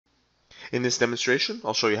In this demonstration,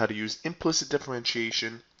 I'll show you how to use implicit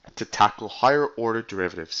differentiation to tackle higher order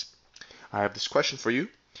derivatives. I have this question for you.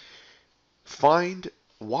 Find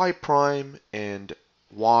y prime and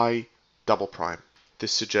y double prime.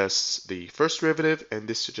 This suggests the first derivative and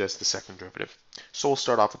this suggests the second derivative. So we'll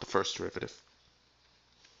start off with the first derivative.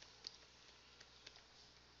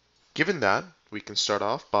 Given that, we can start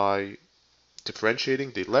off by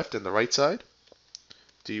differentiating the left and the right side,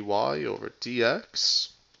 dy over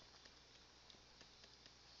dx.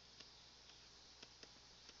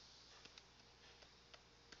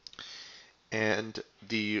 And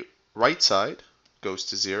the right side goes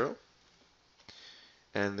to 0.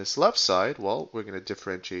 And this left side, well, we're going to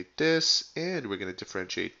differentiate this and we're going to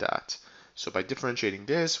differentiate that. So by differentiating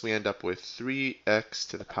this, we end up with 3x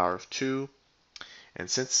to the power of 2. And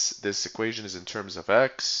since this equation is in terms of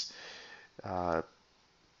x, you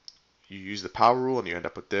use the power rule and you end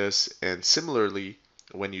up with this. And similarly,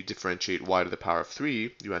 when you differentiate y to the power of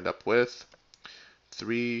 3, you end up with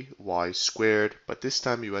 3y squared, but this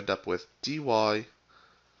time you end up with dy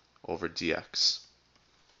over dx.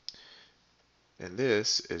 And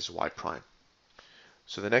this is y prime.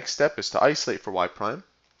 So the next step is to isolate for y prime.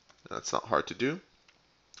 That's not hard to do.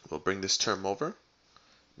 We'll bring this term over,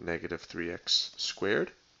 negative 3x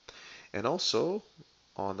squared. And also,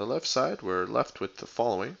 on the left side, we're left with the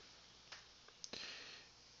following.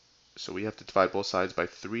 So we have to divide both sides by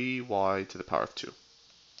 3y to the power of 2.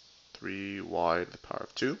 3y to the power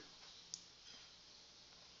of 2.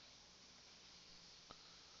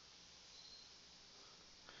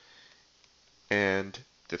 And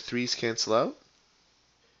the 3's cancel out,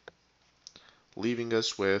 leaving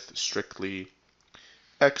us with strictly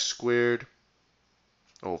x squared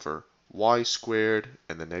over y squared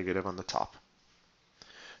and the negative on the top.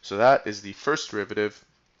 So that is the first derivative.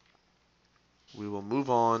 We will move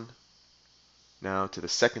on now to the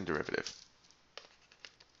second derivative.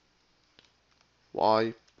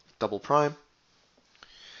 Y double prime.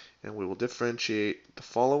 And we will differentiate the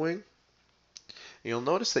following. And you'll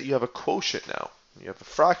notice that you have a quotient now. You have a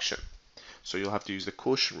fraction. So you'll have to use the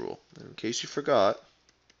quotient rule. And in case you forgot,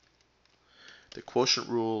 the quotient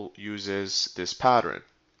rule uses this pattern.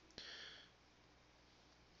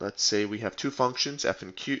 Let's say we have two functions, f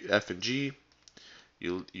and g.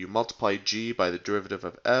 You multiply g by the derivative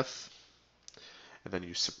of f, and then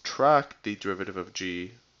you subtract the derivative of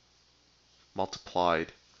g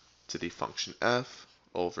multiplied to the function f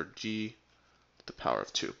over g to the power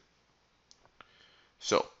of 2.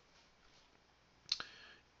 So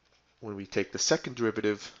when we take the second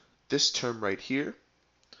derivative, this term right here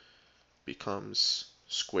becomes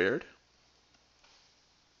squared.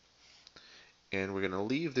 And we're going to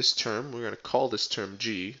leave this term, we're going to call this term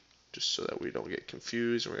g, just so that we don't get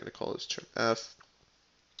confused. We're going to call this term f.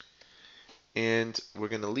 And we're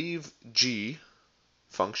going to leave g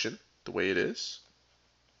function the way it is.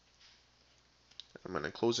 I'm going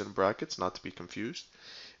to close it in brackets not to be confused.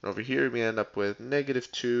 And over here we end up with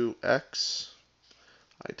negative 2x.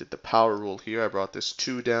 I did the power rule here. I brought this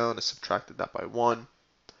 2 down. I subtracted that by 1.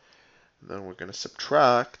 And then we're going to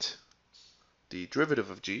subtract the derivative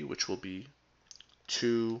of g, which will be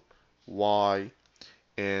 2y.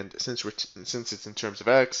 And since it's in terms of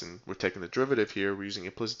x and we're taking the derivative here, we're using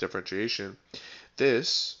implicit differentiation,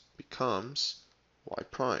 this becomes y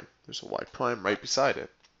prime. There's a y prime right beside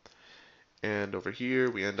it. And over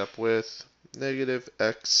here we end up with negative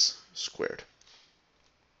x squared.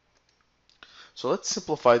 So let's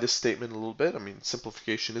simplify this statement a little bit. I mean,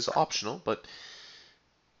 simplification is optional, but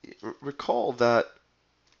recall that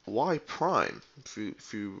y prime,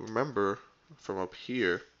 if you remember from up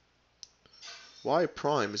here, y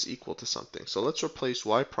prime is equal to something. So let's replace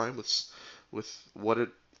y prime with what it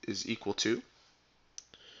is equal to.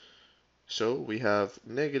 So we have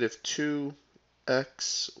negative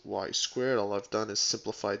 2x y squared. All I've done is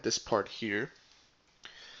simplified this part here.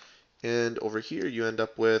 And over here you end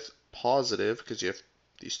up with positive, because you have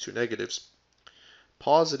these two negatives,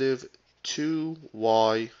 positive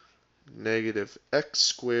 2y negative x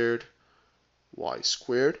squared y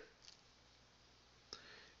squared.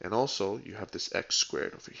 And also you have this x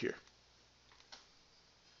squared over here.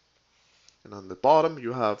 And on the bottom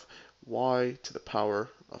you have y to the power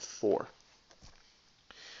of 4.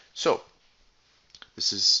 So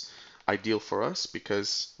this is ideal for us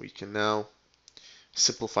because we can now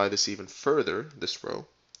simplify this even further, this row.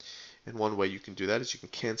 And one way you can do that is you can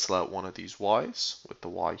cancel out one of these y's with the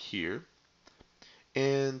y here.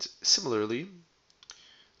 And similarly,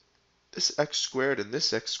 this x squared and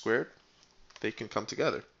this x squared, they can come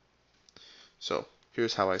together. So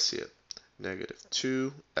here's how I see it. Negative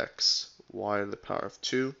 2x y to the power of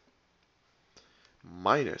 2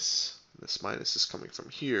 minus this minus is coming from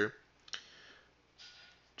here,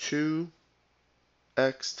 2x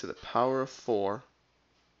to the power of 4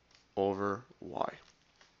 over y.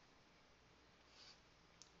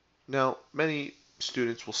 Now, many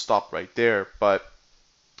students will stop right there, but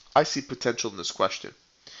I see potential in this question.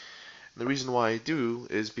 And the reason why I do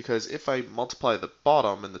is because if I multiply the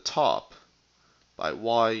bottom and the top by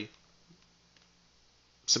y,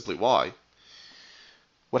 simply y,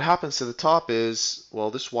 what happens to the top is, well,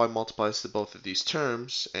 this y multiplies to both of these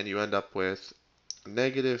terms, and you end up with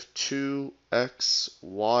negative 2xy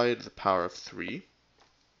to the power of 3.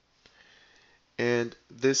 And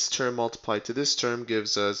this term multiplied to this term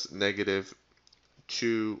gives us negative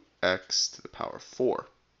 2x to the power of 4.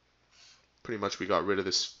 Pretty much we got rid of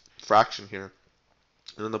this fraction here.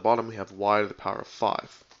 And on the bottom we have y to the power of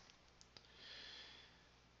 5.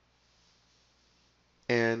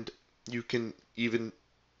 And you can even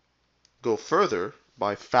go further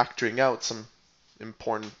by factoring out some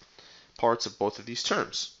important parts of both of these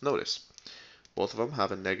terms. Notice, both of them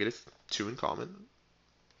have a negative 2 in common.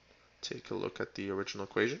 Take a look at the original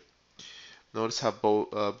equation. Notice how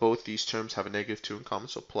both these terms have a negative 2 in common,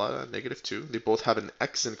 so pull out a negative 2. They both have an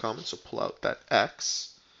x in common, so pull out that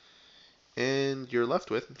x. And you're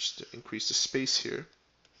left with, just to increase the space here,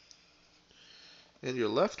 and you're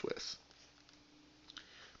left with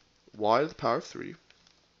y to the power of 3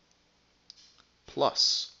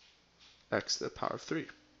 plus x to the power of 3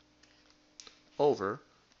 over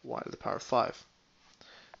y to the power of 5.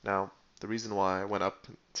 Now, the reason why I went up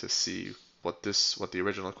to see what the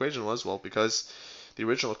original equation was, well, because the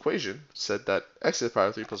original equation said that x to the power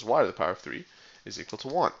of 3 plus y to the power of 3 is equal to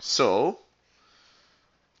 1. So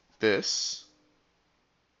this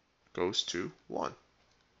goes to 1.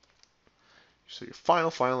 So your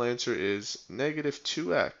final answer is negative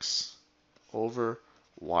 2x over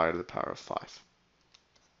y to the power of 5.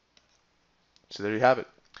 So there you have it.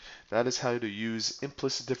 That is how to use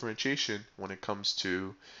implicit differentiation when it comes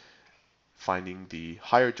to finding the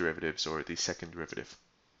higher derivatives or the second derivative.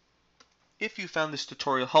 If you found this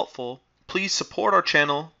tutorial helpful, please support our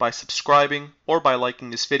channel by subscribing or by liking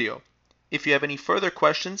this video. If you have any further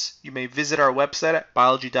questions, you may visit our website at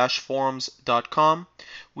biology-forums.com.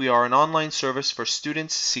 We are an online service for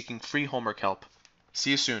students seeking free homework help.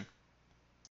 See you soon.